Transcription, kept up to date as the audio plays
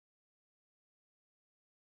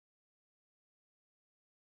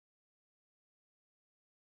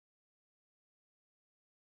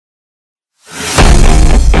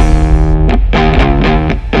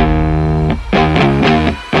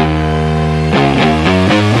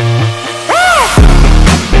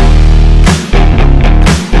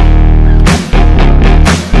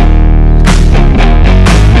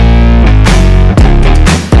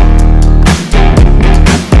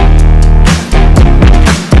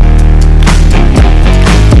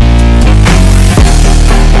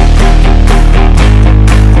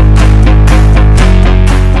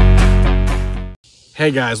Hey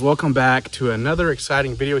guys, welcome back to another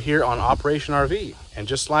exciting video here on Operation RV. And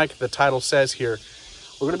just like the title says here,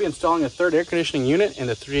 we're going to be installing a third air conditioning unit in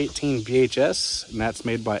the 318 VHS, and that's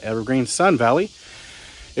made by Evergreen Sun Valley.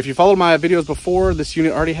 If you followed my videos before, this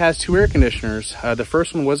unit already has two air conditioners. The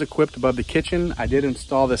first one was equipped above the kitchen. I did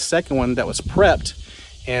install the second one that was prepped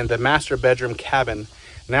in the master bedroom cabin.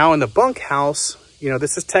 Now in the bunkhouse, you know,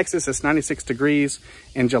 this is Texas, it's 96 degrees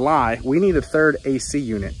in July. We need a third AC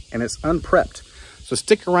unit and it's unprepped. So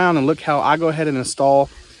stick around and look how I go ahead and install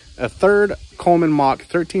a third Coleman Mach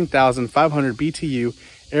 13,500 BTU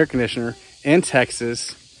air conditioner in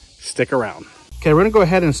Texas. Stick around. Okay, we're gonna go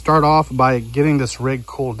ahead and start off by getting this rig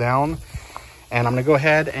cooled down. And I'm gonna go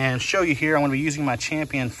ahead and show you here. I'm gonna be using my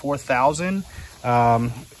Champion 4000.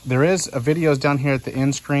 There is a videos down here at the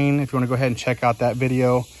end screen if you wanna go ahead and check out that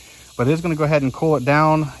video. But it is gonna go ahead and cool it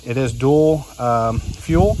down. It is dual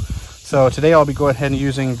fuel. So today I'll be going ahead and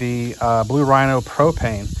using the Blue Rhino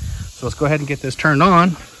propane. So let's go ahead and get this turned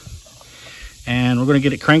on. And we're gonna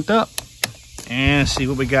get it cranked up and see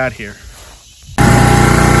what we got here. All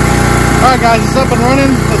right guys, it's up and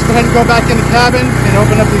running. Let's go ahead and go back in the cabin and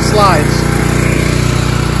open up these slides.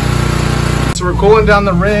 So we're cooling down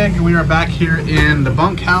the rig. We are back here in the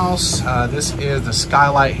bunkhouse. This is the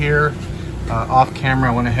skylight here. Off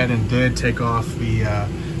camera, I went ahead and did take off the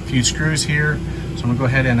few screws here. So I'm gonna go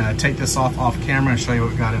ahead and take this off camera and show you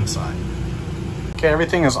what we got inside. Okay,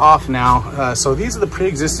 everything is off now. So these are the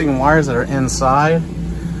pre-existing wires that are inside.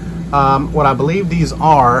 What I believe these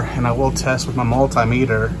are, and I will test with my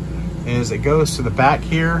multimeter, is it goes to the back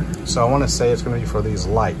here. So I wanna say it's gonna be for these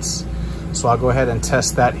lights. So I'll go ahead and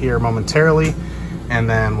test that here momentarily, and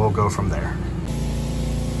then we'll go from there.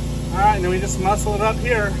 All right, and then we just muscle it up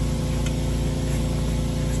here,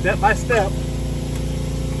 step by step.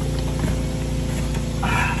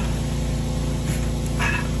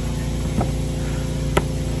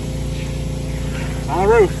 On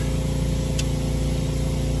the roof.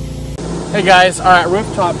 Hey guys, all right,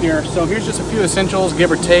 rooftop here. So here's just a few essentials, give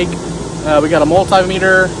or take. We got a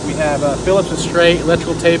multimeter, we have Phillips and straight,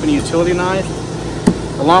 electrical tape, and a utility knife,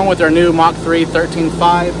 along with our new Mach 3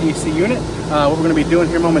 13.5 AC unit. What we're gonna be doing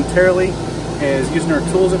here momentarily is using our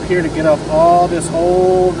tools up here to get off all this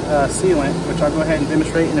old sealant, which I'll go ahead and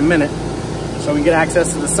demonstrate in a minute, so we can get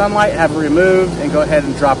access to the sunlight, have it removed, and go ahead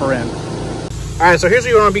and drop her in. All right, so here's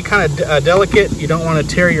where you want to be kind of delicate. You don't want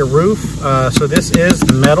to tear your roof. So this is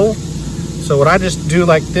metal. So what I just do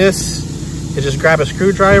like this is just grab a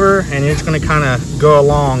screwdriver and you're just going to kind of go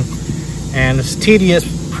along. And it's a tedious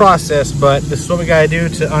process, but this is what we got to do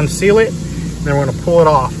to unseal it. And then we're going to pull it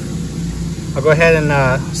off. I'll go ahead and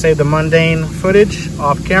save the mundane footage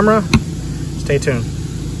off camera. Stay tuned.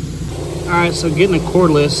 All right, so getting a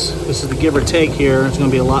cordless, this is the give or take here. It's going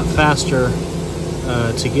to be a lot faster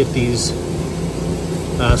to get these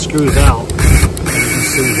screws out. As you can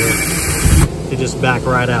see here, they just back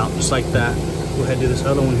right out, just like that. Go ahead and do this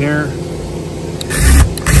other one here.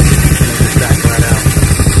 Just back right out.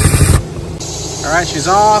 All right, she's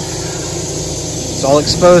off. It's all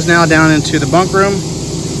exposed now down into the bunk room,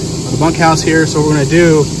 the bunkhouse here. So what we're gonna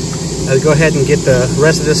do is go ahead and get the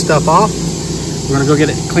rest of this stuff off. We're gonna go get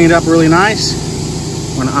it cleaned up really nice.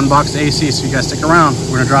 We're gonna unbox the AC, so you guys stick around.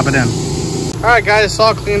 We're gonna drop it in. All right, guys, it's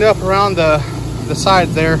all cleaned up around the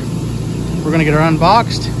sides there. We're gonna get her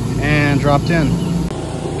unboxed and dropped in.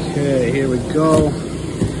 Okay, here we go.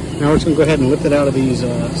 Now we're just gonna go ahead and lift it out of these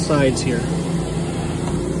sides here.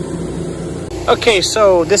 Okay,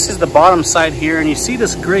 so this is the bottom side here, and you see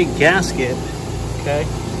this gray gasket, okay?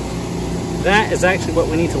 That is actually what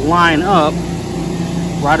we need to line up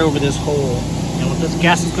right over this hole. And what this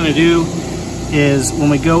gasket's gonna do is when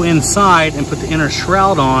we go inside and put the inner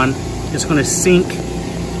shroud on, it's gonna sink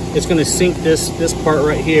this part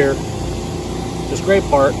right here, this gray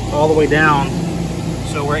part, all the way down,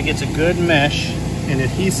 so where it gets a good mesh and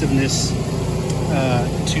adhesiveness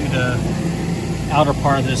to the outer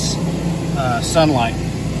part of this sunlight.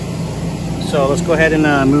 So let's go ahead and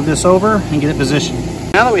move this over and get it positioned.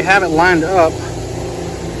 Now that we have it lined up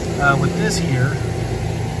with this here,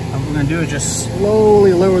 what we're gonna do is just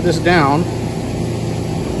slowly lower this down.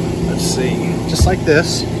 Let's see, just like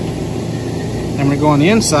this. I'm gonna go on the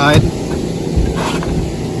inside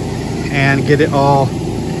and get it all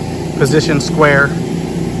positioned square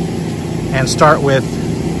and start with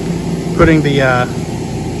putting the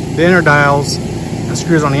inner dials and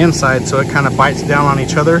screws on the inside so it kind of bites down on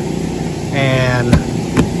each other and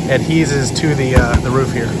adheses to the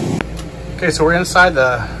roof here. Okay, so we're inside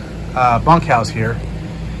the bunkhouse here,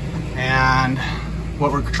 and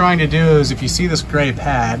what we're trying to do is, if you see this gray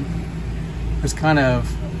pad, it's kind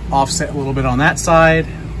of offset a little bit on that side,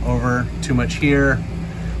 over too much here.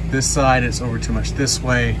 This side, it's over too much this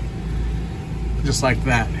way. Just like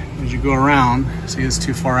that. As you go around, see it's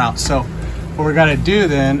too far out. So what we're gonna do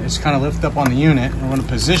then is kind of lift up on the unit. We're gonna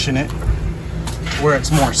position it where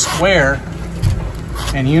it's more square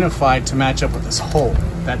and unified to match up with this hole.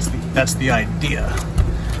 That's the idea.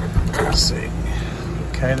 Let's see.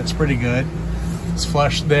 Okay, that's pretty good. It's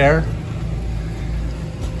flush there.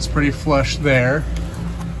 It's pretty flush there.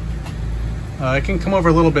 It can come over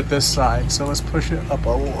a little bit this side, so let's push it up a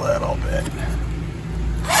little bit.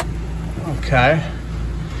 Okay.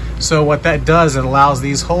 So what that does, it allows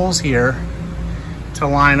these holes here to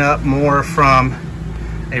line up more from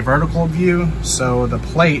a vertical view. So the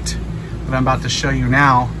plate that I'm about to show you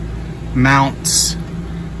now mounts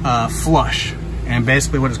flush. And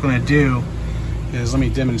basically what it's going to do is, let me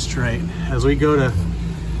demonstrate. As we go to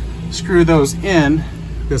screw those in,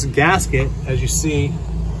 this gasket, as you see,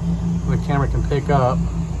 the camera can pick up,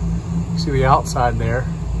 see the outside there.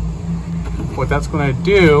 What that's going to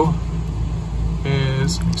do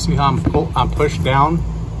is, see how I'm pushed down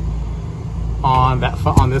on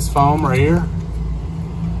this foam right here,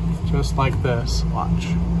 just like this. Watch.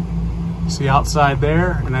 See outside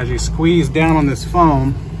there, and as you squeeze down on this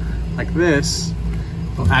foam like this,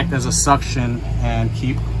 it'll act as a suction and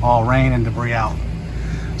keep all rain and debris out.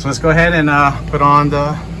 So let's go ahead and put on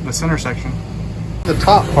the center section. The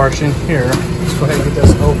top portion here, let's go ahead and get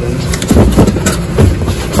this open.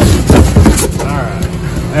 All right,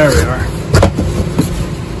 there we are.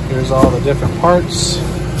 Here's all the different parts.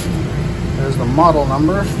 There's the model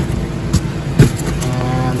number.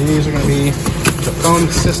 And these are going to be the foam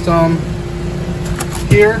system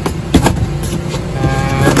here.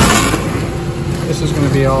 And this is going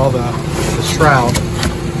to be all the shroud,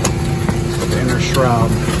 the inner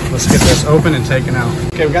shroud. Let's get this open and taken out.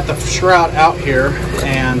 Okay, we got the shroud out here,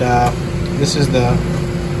 and this is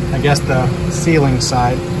I guess the ceiling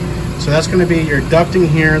side. So that's going to be your ducting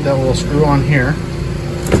here that will screw on here.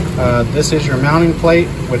 This is your mounting plate,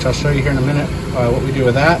 which I'll show you here in a minute what we do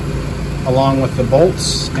with that, along with the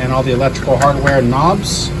bolts and all the electrical hardware and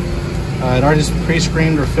knobs. It already is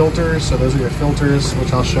pre-screened or filters, so those are your filters,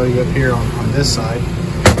 which I'll show you up here on this side.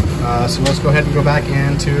 So let's go ahead and go back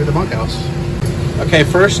into the bunkhouse. Okay,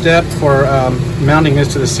 first step for mounting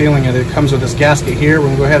this to the ceiling, and it comes with this gasket here. We're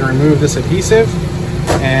going to go ahead and remove this adhesive,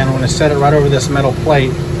 and we're going to set it right over this metal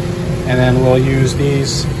plate, and then we'll use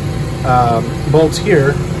these bolts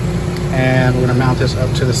here, and we're going to mount this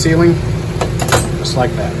up to the ceiling just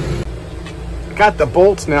like that. Got the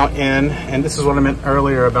bolts now in, and this is what I meant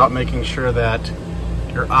earlier about making sure that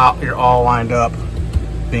you're all lined up,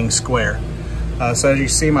 being square. So as you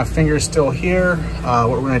see, my finger's still here. What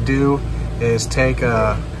we're going to do is take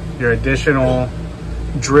your additional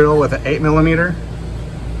drill with an 8mm,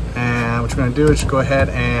 and what you're going to do is go ahead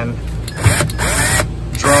and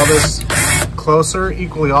draw this closer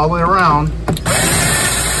equally all the way around,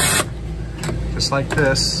 just like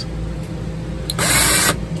this,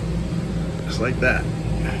 just like that,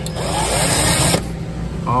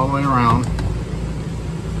 all the way around.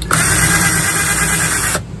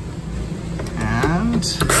 And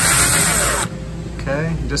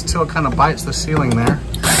okay, just till it kind of bites the ceiling there,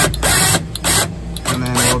 and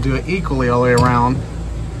then we'll do it equally all the way around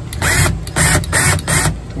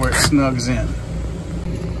to where it snugs in.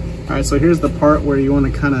 All right, so here's the part where you want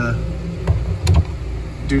to kind of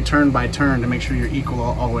do turn by turn to make sure you're equal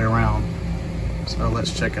all the way around. So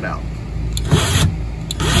let's check it out.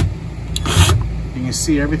 You can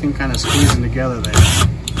see everything kind of squeezing together there,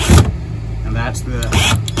 and that's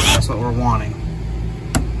what we're wanting.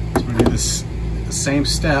 So we're gonna do this the same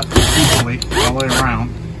step equally all the way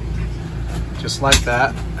around, just like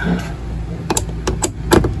that.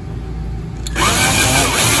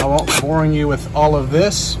 I won't boring you with all of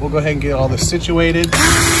this. We'll go ahead and get all this situated,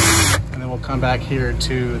 and then we'll come back here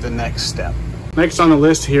to the next step. Next on the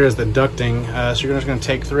list here is the ducting. So you're just going to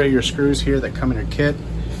take 3 of your screws here that come in your kit,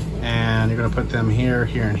 and you're going to put them here,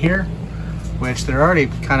 here, and here, which they're already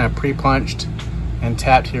kind of pre-punched and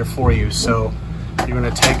tapped here for you. So you're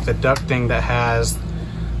going to take the ducting that has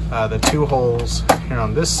the 2 holes here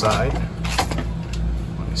on this side.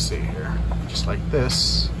 Let me see here, just like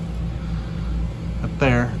this, up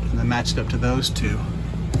there, and then match it up to those 2,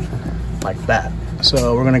 like that.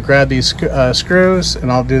 So we're going to grab these screws,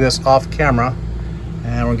 and I'll do this off camera,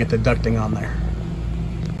 and we'll get the ducting on there.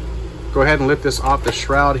 Go ahead and lift this off the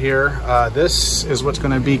shroud here. This is what's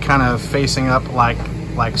going to be kind of facing up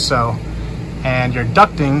like so, and your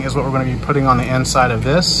ducting is what we're going to be putting on the inside of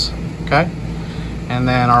this. Okay, and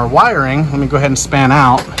then our wiring, let me go ahead and span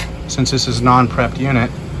out, since this is non-prepped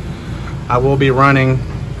unit. I will be running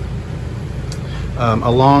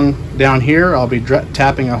Along down here, I'll be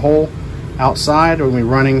tapping a hole outside. We'll be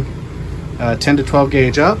running 10 to 12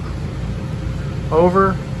 gauge up,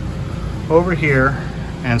 over here,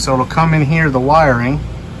 and so it'll come in here, the wiring,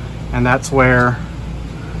 and that's where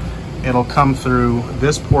it'll come through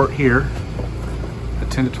this port here, the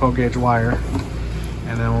 10 to 12 gauge wire,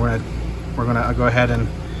 and then we're gonna go ahead and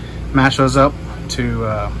match those up to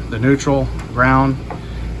the neutral, ground,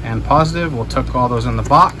 and positive. We'll tuck all those in the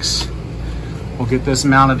box. We'll get this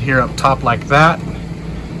mounted here up top like that,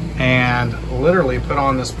 and literally put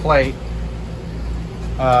on this plate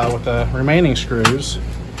with the remaining screws,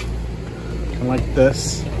 and like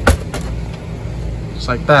this, just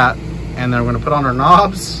like that. And then we're gonna put on our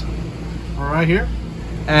knobs right here,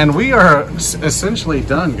 and we are essentially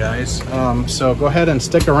done, guys. So go ahead and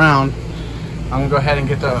stick around. I'm gonna go ahead and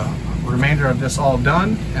get the remainder of this all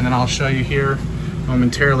done, and then I'll show you here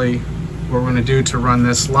momentarily what we're gonna do to run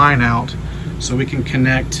this line out so we can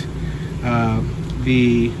connect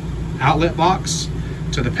the outlet box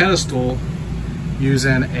to the pedestal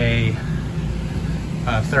using a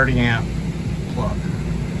 30 amp plug.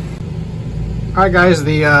 All right, guys,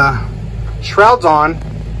 the shroud's on,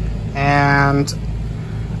 and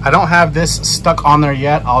I don't have this stuck on there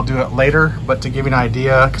yet. I'll do it later, but to give you an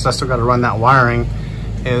idea, because I still got to run that wiring,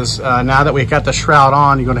 is now that we got the shroud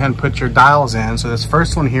on, you go ahead and put your dials in. So this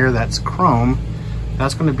first one here, that's chrome,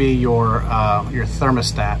 that's going to be your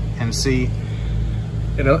thermostat. And see,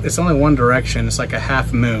 it's only one direction. It's like a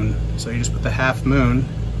half moon. So you just put the half moon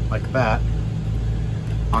like that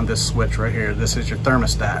on this switch right here. This is your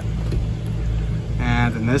thermostat.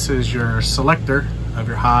 And then this is your selector of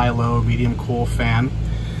your high, low, medium, cool fan.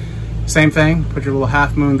 Same thing, put your little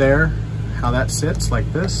half moon there, how that sits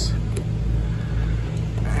like this.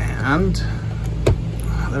 And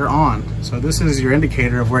they're on. So this is your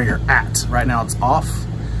indicator of where you're at. Right now it's off.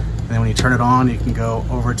 And then when you turn it on, you can go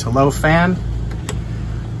over to low fan,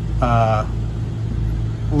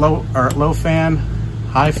 low fan,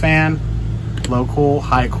 high fan, low cool,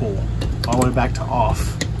 high cool, all the way back to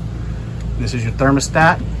off. This is your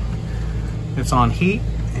thermostat. It's on heat,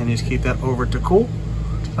 and you just keep that over to cool,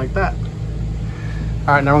 just like that.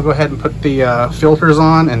 All right, now we'll go ahead and put the filters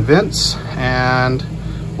on and vents, and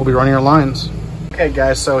we'll be running our lines. Okay,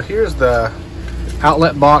 guys, so here's the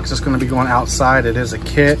outlet box that's going to be going outside. It is a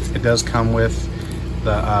kit. It does come with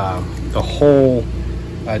the whole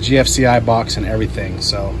GFCI box and everything.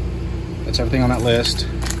 So that's everything on that list.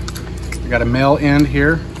 We got a male end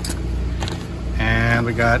here, and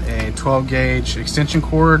we got a 12 gauge extension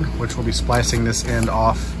cord, which we'll be splicing this end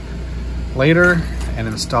off later and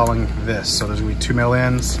installing this. So there's gonna be 2 male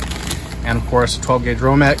ends, and of course a 12 gauge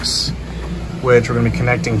Romex, which we're gonna be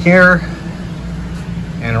connecting here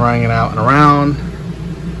and running it out and around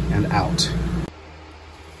and out.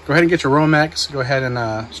 Go ahead and get your Romex. Go ahead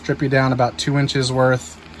and strip you down about 2 inches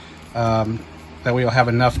worth. That way you'll have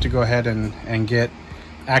enough to go ahead and get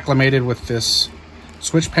acclimated with this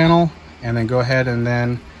switch panel, and then go ahead and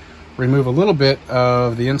then remove a little bit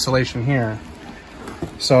of the insulation here.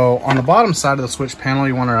 So on the bottom side of the switch panel,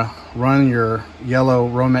 you want to run your yellow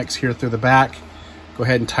Romex here through the back. Go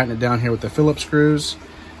ahead and tighten it down here with the Phillips screws.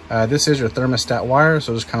 This is your thermostat wire,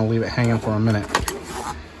 so just kind of leave it hanging for a minute.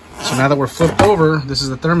 So now that we're flipped over, this is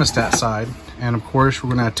the thermostat side, and of course we're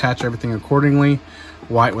going to attach everything accordingly.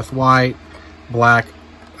 White with white, black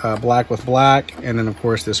with black, and then of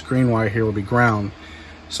course this green wire here will be ground.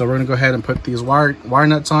 So we're going to go ahead and put these wire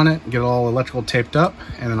nuts on it, get it all electrical taped up,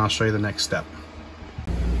 and then I'll show you the next step.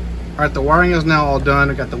 All right, the wiring is now all done.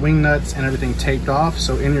 We got the wing nuts and everything taped off.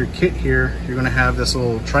 So in your kit here, you're going to have this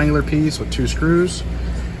little triangular piece with 2 screws.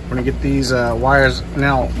 We're going to get these wires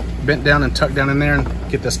now bent down and tucked down in there and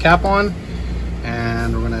get this cap on,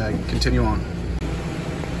 and we're going to continue on.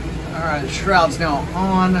 All right, the shroud's now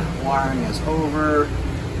on, wiring is over,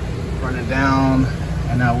 running down,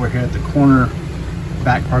 and now we're here at the corner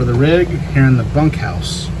back part of the rig here in the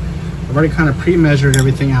bunkhouse. I've already kind of pre-measured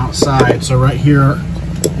everything outside. So right here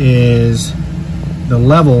is the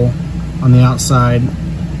level on the outside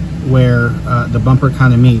where the bumper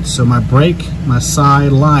kind of meets. So my brake, my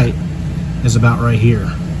side light is about right here.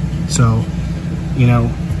 So, you know,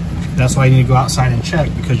 that's why you need to go outside and check,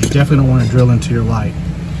 because you definitely don't want to drill into your light.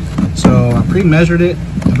 So I pre-measured it,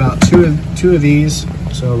 about two of these,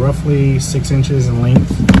 so roughly 6 inches in length,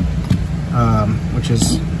 which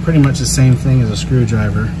is pretty much the same thing as a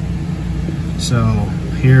screwdriver. So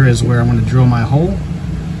here is where I'm going to drill my hole,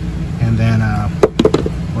 and then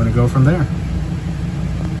we're going to go from there.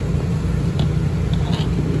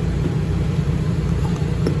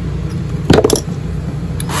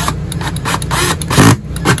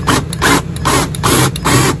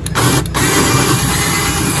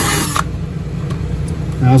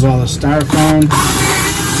 How's all the styrofoam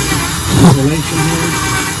insulation here?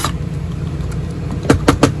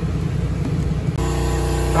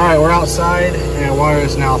 All right, we're outside and wire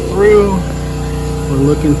is now through. We're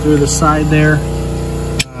looking through the side there.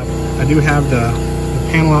 I do have the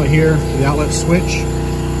panel out here, the outlet switch.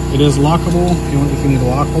 It is lockable if you need a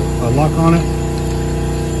lock on it.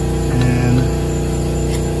 And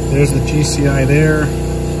there's the GFCI there.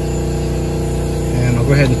 And I'll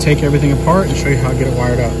go ahead and take everything apart and show you how I get it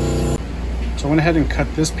wired up. So I went ahead and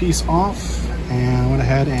cut this piece off, and I went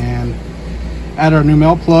ahead and added our new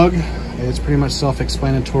male plug. It's pretty much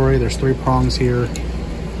self-explanatory. There's 3 prongs here.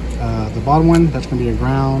 The bottom one, that's going to be your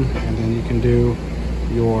ground, and then you can do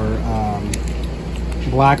your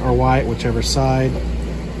black or white, whichever side.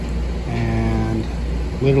 And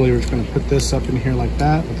literally we're just going to put this up in here like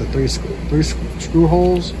that with the three screw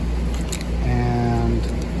holes, and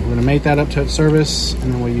we're going to make that up to its service,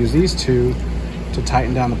 and then we'll use these 2 to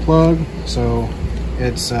tighten down the plug so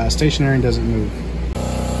it's stationary and doesn't move.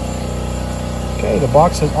 Okay, the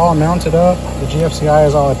box is all mounted up. The GFCI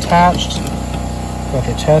is all attached. Got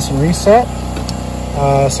the test and reset.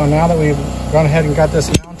 So now that we've gone ahead and got this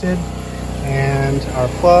mounted and our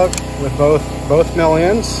plug with both male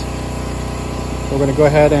ends, we're going to go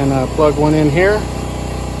ahead and plug one in here,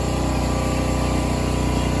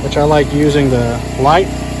 which I like using the light.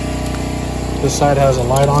 This side has a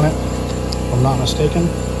light on it, if I'm not mistaken.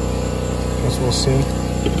 Guess we'll see.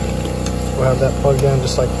 We'll have that plugged in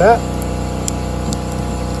just like that.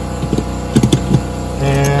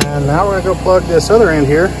 And now we're gonna go plug this other end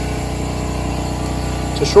here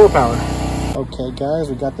to shore power. Okay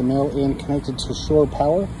guys, we got the male end connected to shore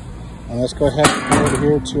power. And let's go ahead and go over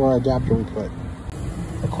here to our adapter we put.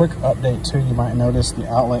 A quick update too, you might notice the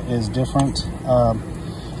outlet is different.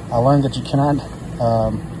 I learned that you cannot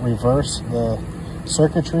reverse the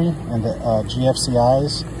circuitry and the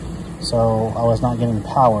GFCIs. So I was not getting the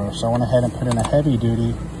power. So I went ahead and put in a heavy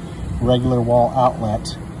duty regular wall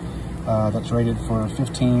outlet. That's rated for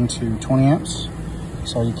 15 to 20 amps.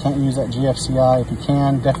 So you can't use that GFCI. If you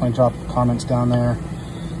can, definitely drop comments down there.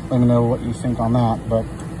 Let me know what you think on that. But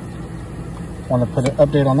want to put an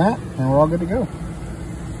update on that, and we're all good to go.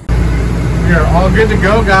 We are all good to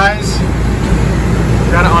go, guys.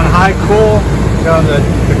 Got it on high cool. Got the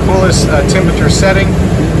coolest temperature setting.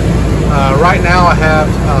 Right now I have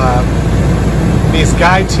these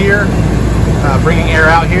guides here, bringing air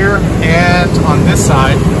out here and on this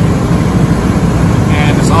side.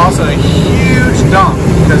 And it's also a huge dump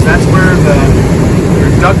because that's where your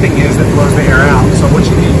ducting is that blows the air out. So what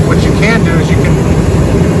you can do is you can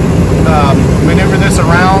maneuver this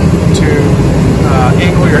around to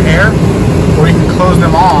angle your air, or you can close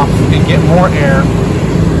them off and get more air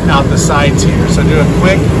out the sides here. So do a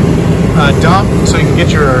quick dump so you can get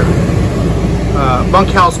your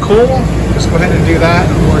bunkhouse cool. Just go ahead and do that.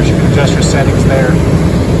 Of course, you can adjust your settings there.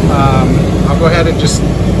 I'll go ahead and just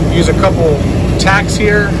use a couple tacks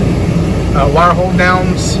here, wire hold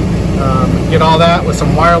downs, get all that with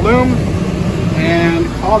some wire loom, and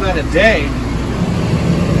call that a day.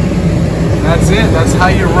 And that's it. That's how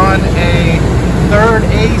you run a third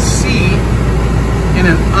AC in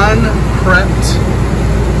an unprepped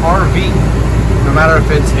RV. No matter if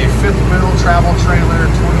it's a fifth wheel, travel trailer,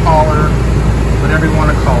 twin hauler, whatever you want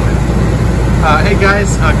to call it. Hey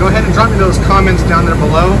guys, go ahead and drop me those comments down there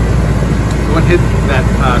below. Go and hit that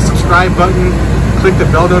subscribe button. Click the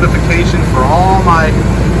bell notification for all my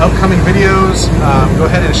upcoming videos. Go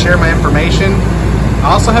ahead and share my information.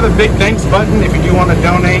 I also have a big thanks button. If you do want to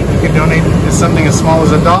donate, you can donate to something as small as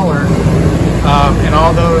 $1. And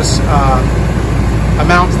all those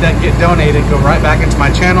amounts that get donated go right back into my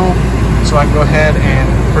channel, so I can go ahead and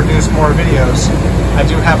produce more videos. I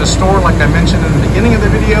do have a store, like I mentioned in the beginning of the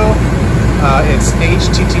video. It's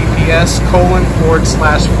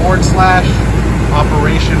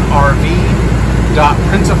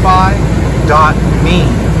https://OperationRV.printify.me.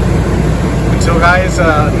 Until guys,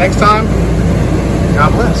 next time, God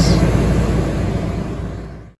bless.